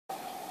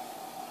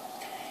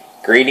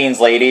Greetings,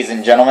 ladies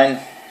and gentlemen.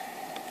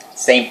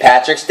 St.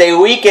 Patrick's Day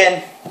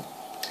weekend.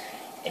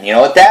 And you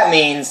know what that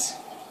means?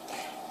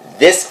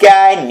 This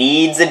guy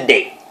needs a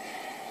date.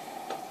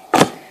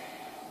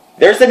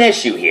 There's an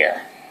issue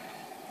here.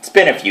 It's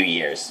been a few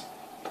years.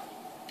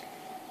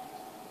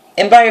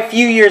 And by a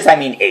few years, I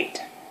mean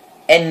 8.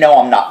 And no,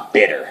 I'm not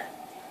bitter.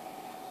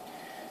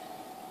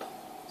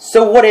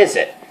 So what is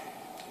it?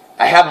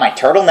 I have my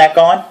turtleneck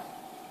on.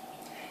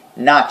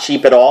 Not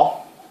cheap at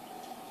all.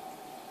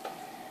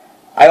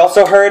 I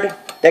also heard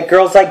that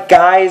girls like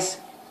guys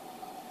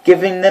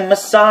giving them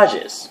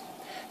massages.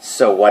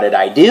 So what did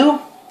I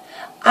do?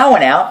 I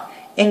went out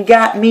and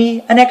got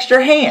me an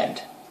extra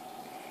hand.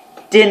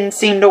 Didn't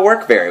seem to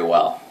work very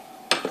well.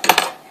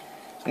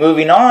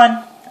 Moving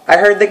on, I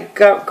heard that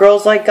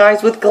girls like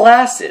guys with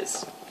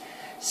glasses.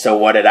 So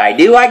what did I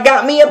do? I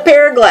got me a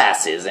pair of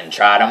glasses and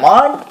tried them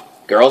on.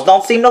 Girls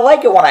don't seem to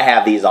like it when I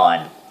have these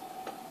on.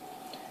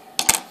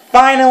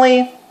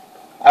 Finally,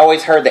 I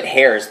always heard that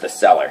hair is the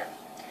seller.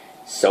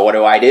 So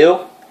what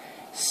do?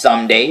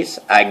 Some days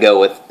I go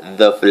with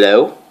the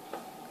flow.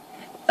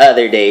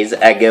 Other days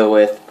I go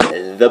with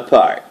the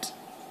part.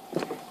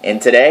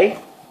 And today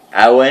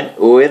I went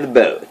with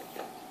both.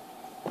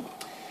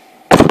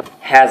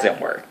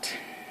 Hasn't worked.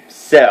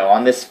 So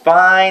on this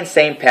fine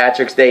St.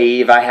 Patrick's Day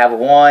Eve, I have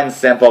one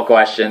simple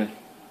question.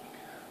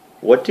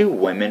 What do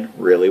women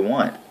really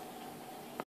want?